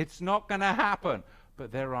 It's not going to happen.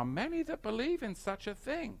 But there are many that believe in such a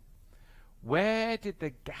thing. Where did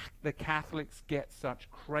the Catholics get such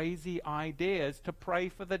crazy ideas to pray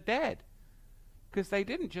for the dead? Because they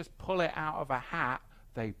didn't just pull it out of a hat,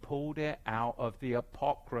 they pulled it out of the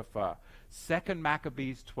Apocrypha. 2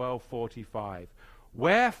 Maccabees 12:45.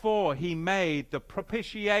 Wherefore he made the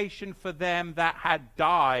propitiation for them that had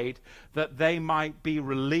died, that they might be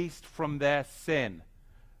released from their sin.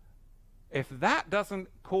 If that doesn't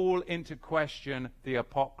call into question the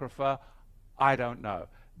Apocrypha, I don't know.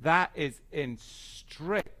 That is in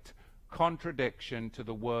strict contradiction to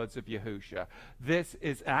the words of Yahushua. This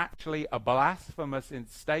is actually a blasphemous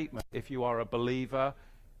statement if you are a believer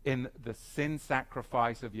in the sin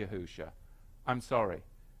sacrifice of Yahushua. I'm sorry.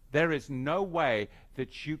 There is no way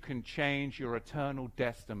that you can change your eternal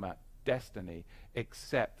destiny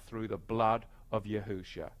except through the blood of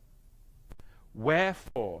Yahushua.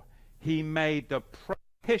 Wherefore he made the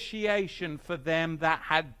propitiation for them that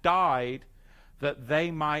had died, that they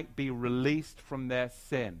might be released from their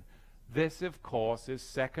sin. This, of course, is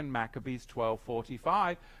 2 Maccabees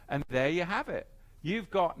 12:45, and there you have it. You've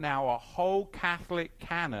got now a whole Catholic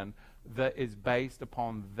canon that is based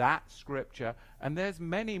upon that scripture, and there's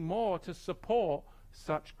many more to support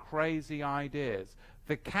such crazy ideas.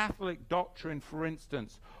 The Catholic doctrine, for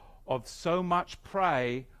instance, of so much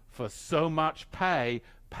pray for so much pay,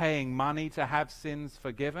 paying money to have sins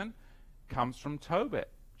forgiven, comes from Tobit,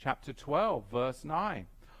 chapter 12, verse 9.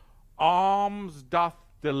 Alms doth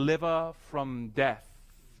deliver from death,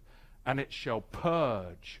 and it shall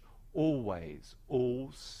purge always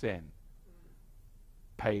all sin.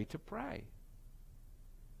 Pay to pray.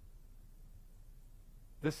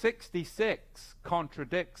 The 66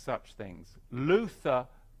 contradicts such things. Luther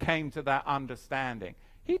came to that understanding.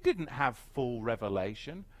 He didn't have full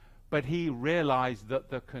revelation, but he realized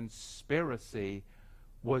that the conspiracy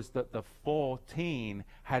was that the 14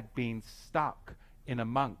 had been stuck in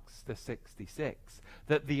amongst the 66,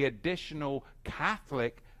 that the additional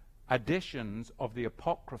Catholic additions of the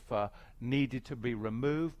Apocrypha needed to be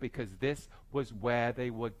removed because this was where they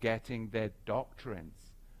were getting their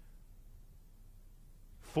doctrines.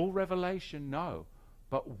 Full revelation, no,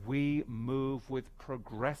 but we move with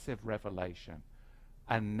progressive revelation.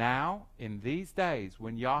 And now, in these days,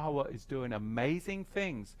 when Yahweh is doing amazing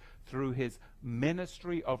things through his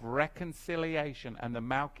ministry of reconciliation and the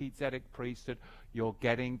Melchizedek priesthood, you're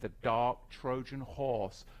getting the dark Trojan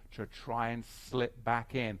horse to try and slip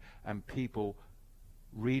back in, and people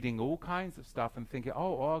reading all kinds of stuff and thinking,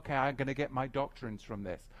 oh, okay, I'm going to get my doctrines from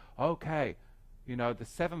this. Okay, you know, the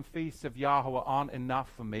 7 feasts of Yahweh aren't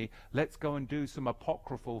enough for me. Let's go and do some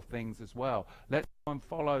apocryphal things as well. Let's go and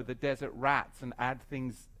follow the desert rats and add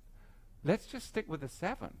things. Let's just stick with the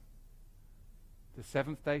 7. The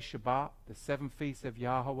 7th day Shabbat, the 7 feasts of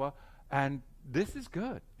Yahweh, and this is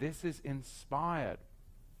good. This is inspired.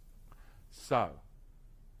 So,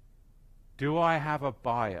 do I have a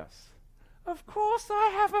bias? Of course I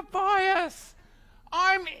have a bias.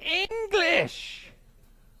 I'm English.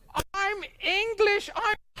 I'm English.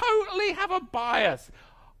 I totally have a bias.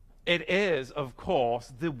 It is, of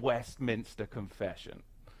course, the Westminster Confession.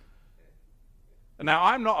 Now,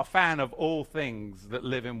 I'm not a fan of all things that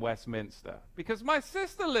live in Westminster, because my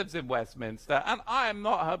sister lives in Westminster, and I am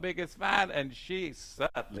not her biggest fan, and she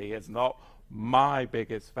certainly is not my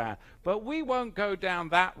biggest fan. But we won't go down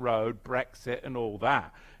that road, Brexit and all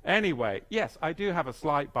that. Anyway, yes, I do have a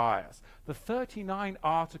slight bias. The 39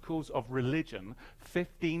 Articles of Religion,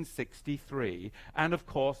 1563, and of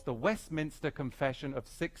course the Westminster Confession of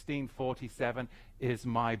 1647 is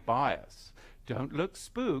my bias. Don't look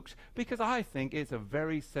spooked, because I think it's a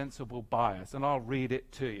very sensible bias, and I'll read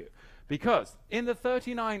it to you. Because in the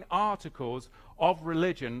 39 Articles of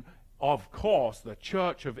Religion, of course, the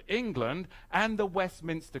Church of England and the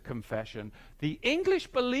Westminster Confession, the English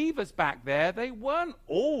believers back there, they weren't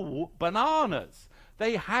all bananas.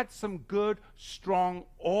 They had some good, strong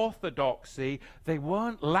orthodoxy. They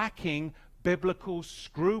weren't lacking biblical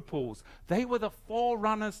scruples. They were the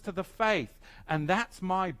forerunners to the faith. And that's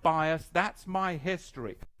my bias. That's my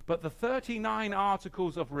history. But the 39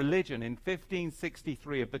 Articles of Religion in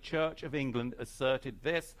 1563 of the Church of England asserted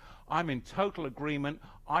this. I'm in total agreement.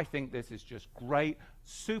 I think this is just great,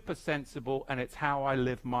 super sensible, and it's how I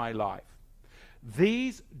live my life.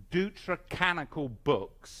 These deuterocanonical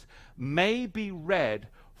books may be read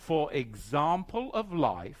for example of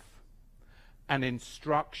life and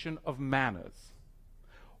instruction of manners,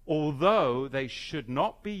 although they should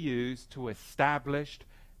not be used to establish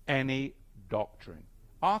any doctrine.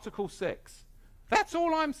 Article 6, That's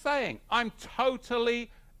all I'm saying. I'm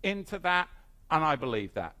totally into that, and I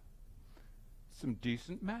believe that. Some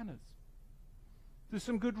decent manners. There's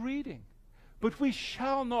some good reading. But we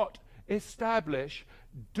shall not establish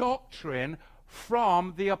doctrine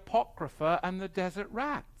from the Apocrypha and the desert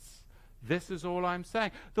rats. This is all I'm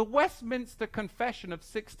saying. The Westminster Confession of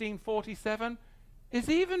 1647 is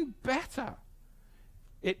even better.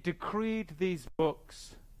 It decreed these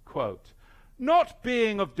books, quote, not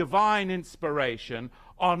being of divine inspiration,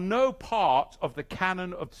 are no part of the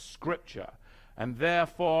canon of Scripture, and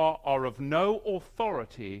therefore are of no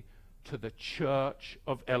authority to the Church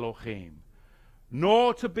of Elohim,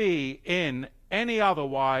 nor to be in any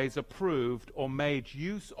otherwise approved or made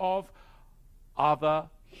use of other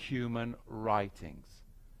human writings.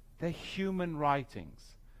 They're human writings.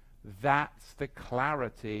 That's the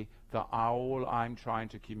clarity that all I'm trying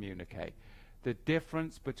to communicate. The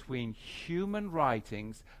difference between human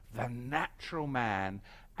writings, the natural man,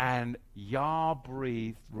 and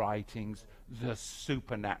Yah-breathed writings, the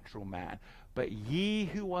supernatural man. But ye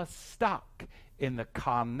who are stuck in the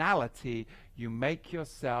carnality, you make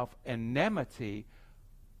yourself enmity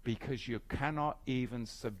because you cannot even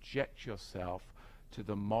subject yourself to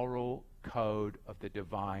the moral code of the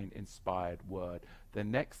divine inspired word. The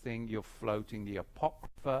next thing, you're floating the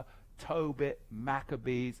Apocrypha, Tobit,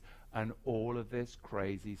 Maccabees, and all of this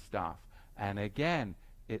crazy stuff. And again,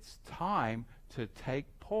 it's time to take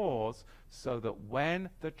pause so that when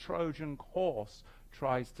the Trojan horse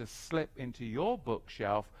tries to slip into your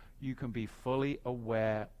bookshelf, you can be fully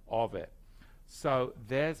aware of it. So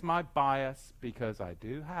there's my bias, because I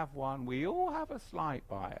do have one. We all have a slight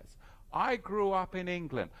bias. I grew up in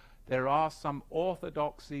England. There are some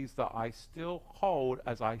orthodoxies that I still hold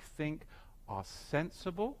as I think are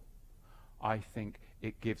sensible. I think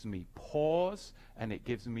it gives me pause and it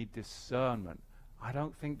gives me discernment. I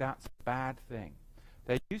don't think that's a bad thing.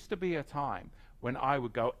 There used to be a time when I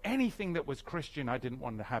would go, anything that was Christian, I didn't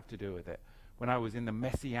want to have to do with it, when I was in the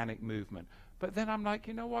Messianic movement. But then I'm like,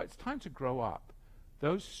 you know what? It's time to grow up.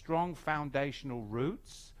 Those strong foundational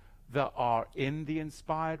roots that are in the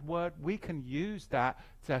inspired word, we can use that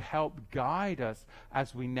to help guide us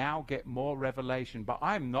as we now get more revelation. But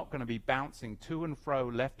I'm not going to be bouncing to and fro,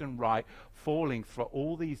 left and right, falling for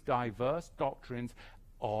all these diverse doctrines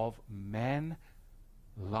of men,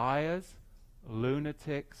 liars,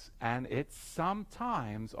 lunatics, and it's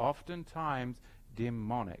sometimes, oftentimes,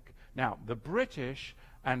 demonic. Now, the British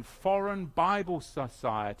and Foreign Bible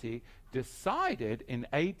Society decided in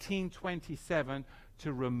 1827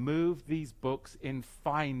 to remove these books in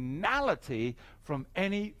finality from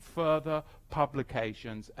any further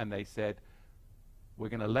publications, and they said, we're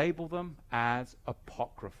going to label them as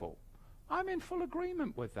apocryphal. I'm in full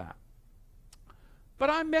agreement with that. But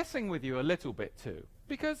I'm messing with you a little bit too,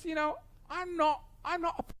 because, you know, I'm not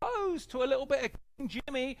opposed to a little bit of King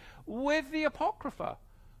Jimmy with the Apocrypha.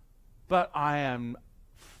 But I am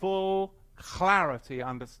full clarity,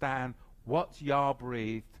 understand what's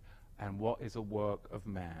Yah-breathed and what is a work of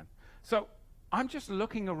man. So I'm just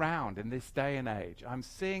looking around in this day and age. I'm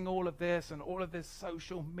seeing all of this and all of this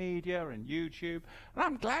social media and YouTube. And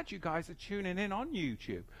I'm glad you guys are tuning in on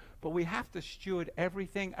YouTube. But we have to steward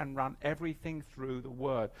everything and run everything through the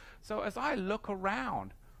Word. So as I look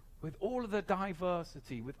around with all of the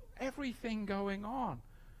diversity, with everything going on,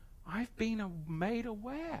 I've been made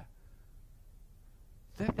aware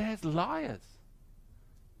that there's liars,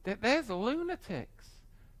 that there's lunatics,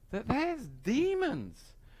 that there's demons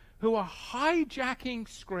who are hijacking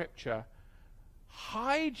Scripture,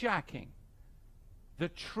 hijacking the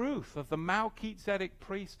truth of the Melchizedek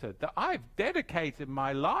priesthood, that I've dedicated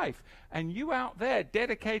my life, and you out there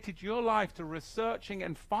dedicated your life to researching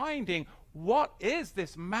and finding what is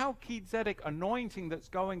this Melchizedek anointing that's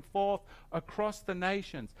going forth across the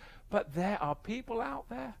nations. But there are people out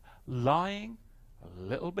there lying, a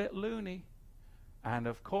little bit loony, and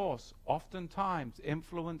of course, oftentimes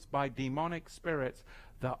influenced by demonic spirits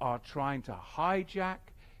that are trying to hijack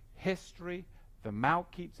history, the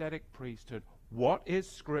Melchizedek priesthood, what is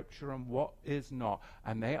Scripture and what is not.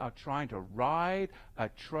 And they are trying to ride a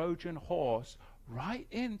Trojan horse right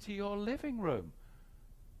into your living room.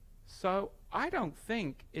 So I don't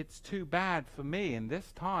think it's too bad for me in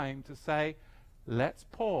this time to say, let's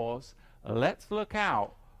pause, let's look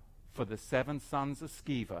out for the 7 sons of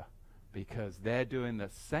Sceva, because they're doing the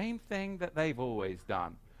same thing that they've always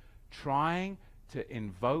done, trying to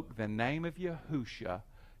invoke the name of Yahushua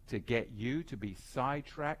to get you to be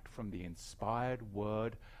sidetracked from the inspired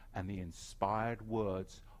word and the inspired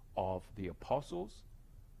words of the apostles,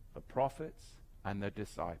 the prophets, and the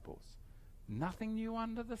disciples. Nothing new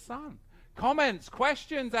under the sun. Comments,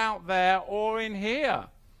 questions out there or in here?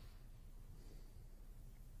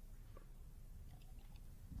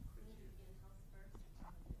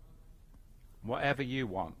 Whatever you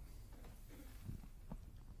want.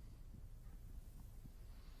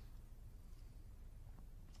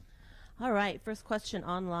 All right, first question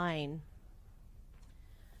online.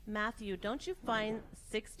 Matthew, don't you find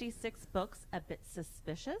 66 books a bit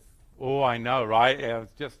suspicious? Oh, I know, right? Yeah,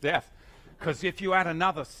 it's just death. Because if you add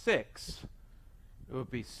another 6, it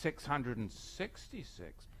would be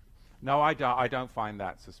 666. No, I don't find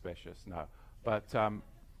that suspicious. No, but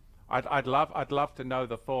I'd love to know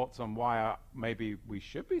the thoughts on why maybe we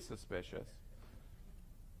should be suspicious.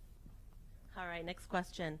 All right, next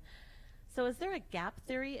question. So is there a gap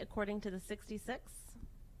theory according to the 66?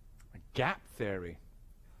 A gap theory?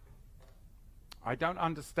 I don't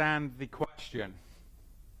understand the question.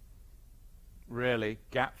 Really,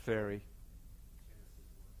 gap theory.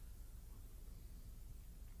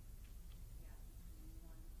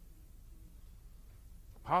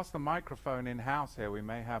 Pass the microphone in-house here. We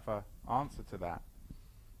may have an answer to that.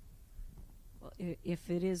 Well, if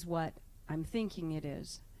it is what I'm thinking it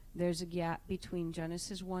is, there's a gap between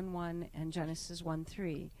Genesis 1:1 and Genesis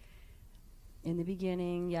 1:3. In the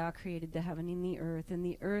beginning, Yah created the heaven and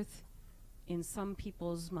the earth, in some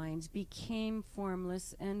people's minds, became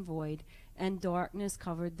formless and void, and darkness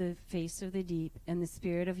covered the face of the deep, and the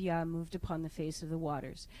Spirit of Yah moved upon the face of the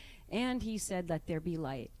waters. And he said, "Let there be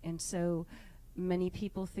light." And so many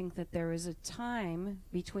people think that there is a time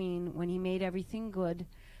between when he made everything good,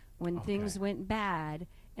 when things went bad,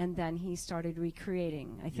 and then he started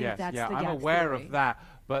recreating. I think that's the gap I'm aware theory. of that,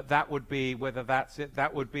 but that would be, whether that's it,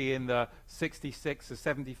 that would be in the 66, the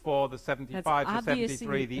 74, the 75, the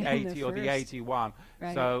 73, the 80, or the 81.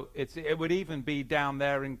 Right. So it would even be down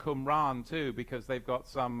there in Qumran too, because they've got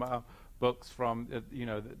some books from,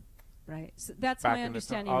 Right. So that's back my in the time.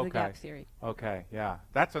 understanding of the gap theory. Okay, yeah.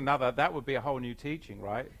 That would be a whole new teaching,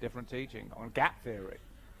 right? Different teaching on gap theory.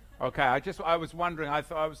 Okay, I was wondering,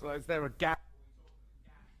 is there a gap?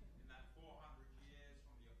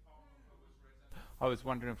 I was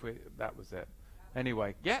wondering if that was it.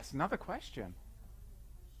 Anyway, yes, another question.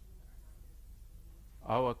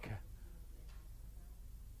 Oh, okay.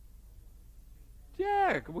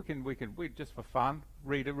 Yeah, we just for fun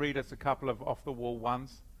read us a couple of off the wall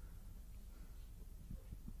ones.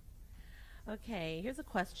 Okay, here's a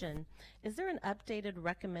question. Is there an updated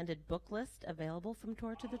recommended book list available from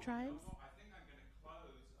Torah to the Tribes? I think I'm going to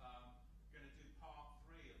close, going to do part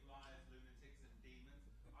 3 of Liars, Lunatics, and Demons.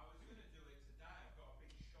 I was going to do it today. I've got a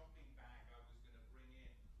big shopping bag I was going to bring in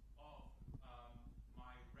of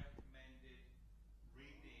my recommended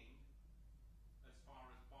reading as far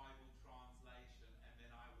as Bible translation, and then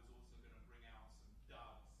I was also going to bring out some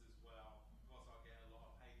duds as well. Of course, I'll get a lot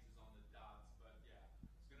of haters on the duds, but yeah, I was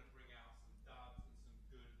going to bring out some duds and some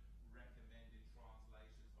good recommended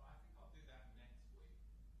translations, but I think I'll do that next week.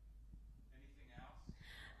 Anything else?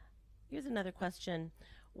 Here's another question.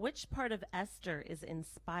 Which part of Esther is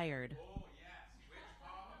inspired? Oh, yes. Which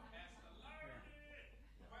part of Esther? Loaded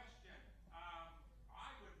question.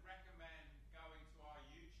 I would recommend going to our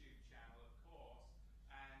YouTube channel, of course,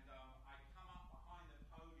 and I come up behind the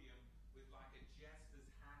podium with like a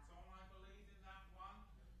jester's hat on, I believe, in that one,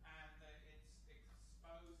 and it's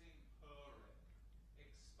exposing Purim.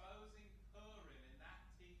 Exposing Purim. In that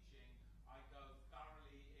teaching, I go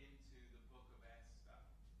thoroughly into the book of Esther.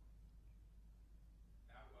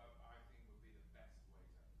 That I think would be the best way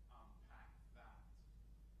to unpack that.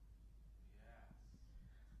 Yes.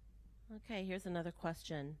 Okay, here's another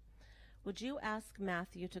question. Would you ask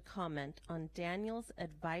Matthew to comment on Daniel's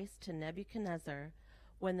advice to Nebuchadnezzar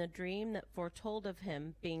when the dream that foretold of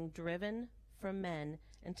him being driven from men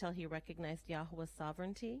until he recognized Yahweh's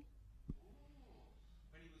sovereignty?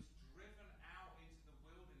 When he was driven out into the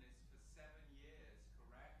wilderness for 7 years,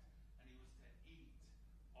 correct? And he was to eat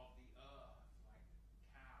of the earth like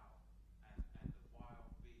cow and the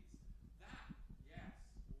wild beasts. That, yes.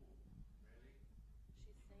 Ooh, really?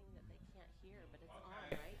 She's saying that they can't hear, but it's on,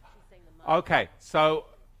 right? She's saying the Okay, so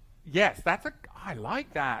yes, I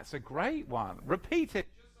like that. It's a great one. Repeat it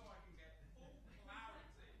just so I can get full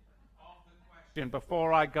clarity of the question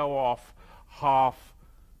before I go off half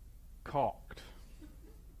cocked.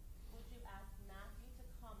 Would you ask Matthew to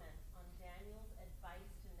comment on Daniel's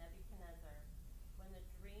advice to Nebuchadnezzar when the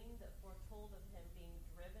dream that foretold of him being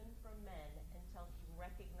driven from men until he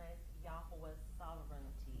recognized Yahweh's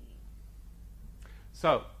sovereignty?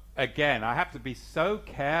 So, again, I have to be so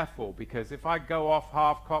careful because if I go off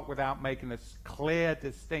half-cocked without making a clear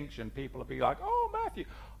distinction, people will be like, oh, Matthew.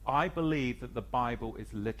 I believe that the Bible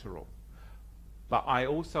is literal. But I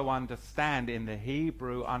also understand in the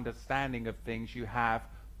Hebrew understanding of things you have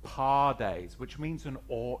pardes, which means an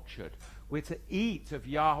orchard. We're to eat of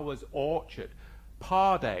Yahweh's orchard.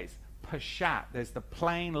 Pardes, pashat, there's the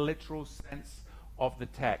plain literal sense of the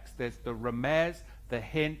text. There's the remez, the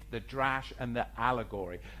hint, the drash, and the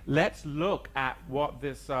allegory. Let's look at what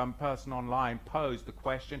this person online posed, the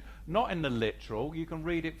question, not in the literal, you can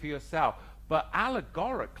read it for yourself, but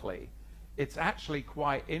allegorically, it's actually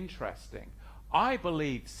quite interesting. I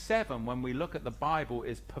believe 7, when we look at the Bible,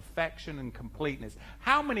 is perfection and completeness.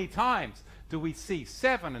 How many times do we see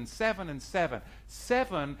 7 and 7 and 7?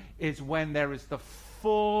 7 is when there is the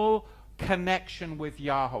full connection with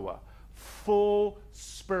Yahweh, full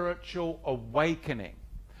spiritual awakening.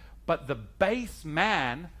 But the base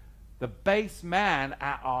man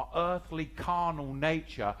at our earthly carnal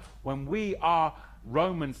nature, when we are,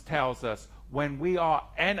 Romans tells us, when we are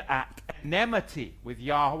at enmity with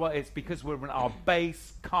Yahweh, it's because we're in our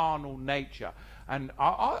base carnal nature. And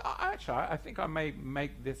I think I may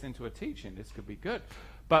make this into a teaching. This could be good.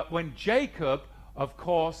 But when Jacob, of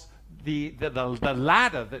course, the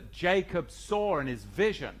ladder that Jacob saw in his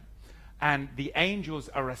vision, and the angels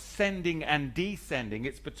are ascending and descending,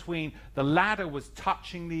 it's between the ladder was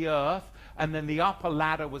touching the earth, and then the upper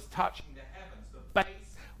ladder was touching the heavens. The base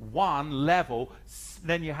one level,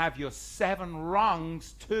 then you have your 7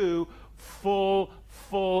 rungs to full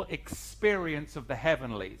experience of the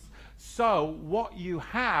heavenlies. So what you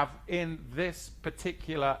have in this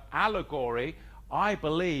particular allegory, I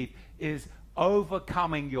believe, is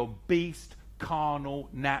overcoming your beast, carnal,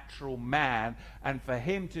 natural man. And for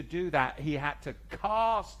him to do that, he had to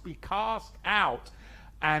be cast out,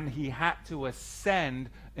 and he had to ascend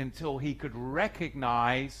until he could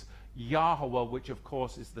recognize Yahweh, which of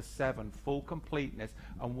course is the 7, full completeness.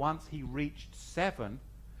 And once he reached 7,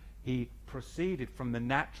 he proceeded from the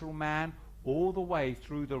natural man all the way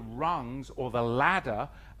through the rungs or the ladder,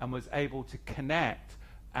 and was able to connect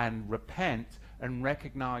and repent and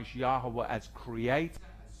recognize Yahweh as creator,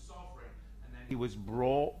 as sovereign. And then he was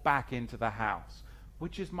brought back into the house,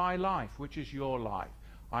 which is my life, which is your life.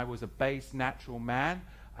 I was a base natural man,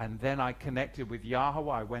 and then I connected with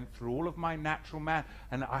Yahweh. I went through all of my natural man,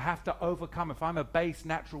 and I have to overcome. If I'm a base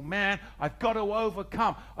natural man, I've got to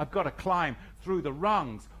overcome. I've got to climb through the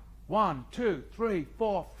rungs. 1, 2, 3,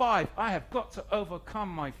 4, 5. I have got to overcome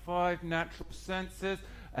my 5 natural senses,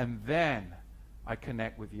 and then I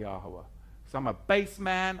connect with Yahweh. So I'm a base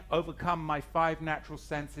man, overcome my 5 natural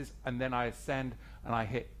senses, and then I ascend and I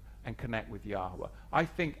hit and connect with Yahweh. I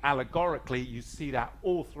think allegorically you see that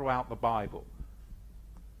all throughout the Bible.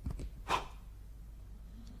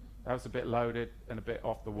 That was a bit loaded and a bit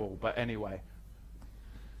off the wall, but anyway.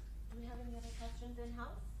 Do we have any other questions in-house?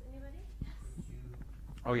 Anybody?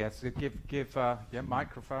 Oh yes, give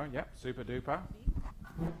microphone. Yep, super duper.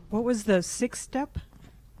 What was the 6th step?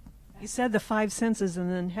 You said the 5 senses,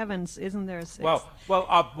 and then heavens. Isn't there a 6th?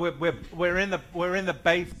 Well, we're in the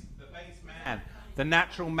base man, the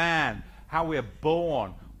natural man. How we're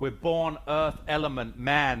born. We're born earth element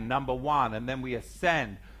man, number 1, and then we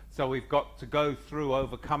ascend. So we've got to go through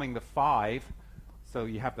overcoming the 5. So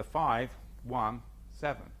you have the 5, 1,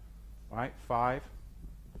 7, right? 5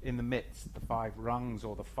 in the midst, the 5 rungs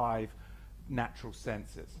or the 5 natural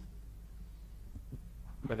senses.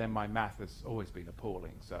 But then my math has always been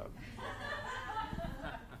appalling, so.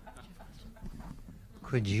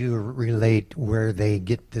 Could you relate where they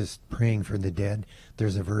get this praying for the dead?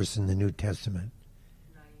 There's a verse in the New Testament.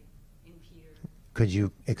 In Peter. Could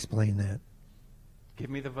you explain that? Give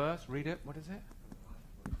me the verse. Read it. What is it?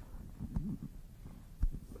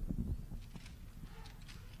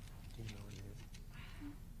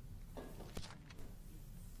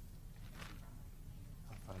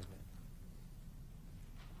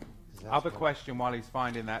 Other question while he's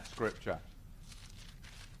finding that scripture.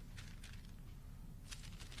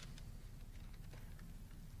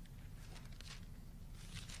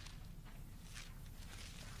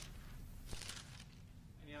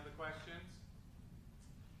 Any other questions?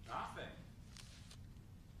 Nothing.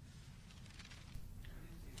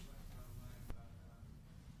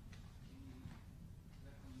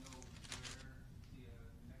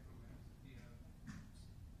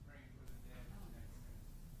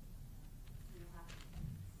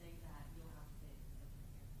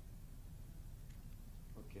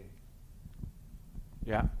 Okay.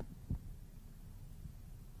 Yeah.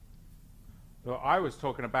 So I was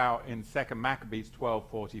talking about in 2 Maccabees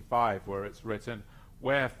 12:45, where it's written,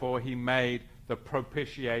 "Wherefore he made the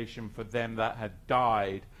propitiation for them that had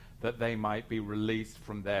died, that they might be released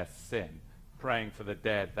from their sin." Praying for the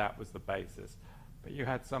dead, that was the basis. But you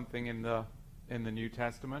had something in the New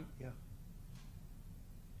Testament? Yeah.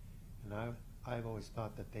 And I've always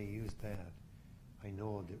thought that they use that. I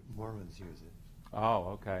know that Mormons use it.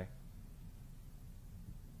 Oh, okay.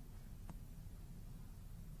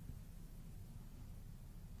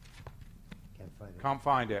 Can't find it. Can't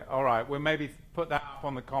find it. All right. We'll maybe put that up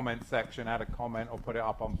on the comment section, add a comment, or put it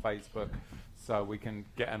up on Facebook so we can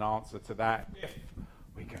get an answer to that if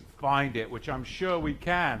we can find it, which I'm sure we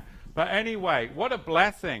can. But anyway, what a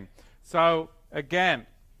blessing. So, again,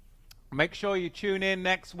 make sure you tune in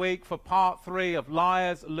next week for part 3 of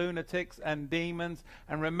Liars, Lunatics, and Demons.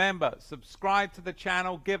 And remember, subscribe to the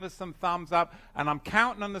channel, give us some thumbs up, and I'm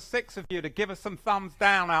counting on the 6 of you to give us some thumbs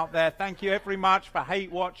down out there. Thank you very much for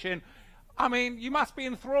hate watching. I mean, you must be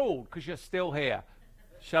enthralled because you're still here.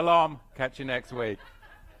 Shalom. Catch you next week.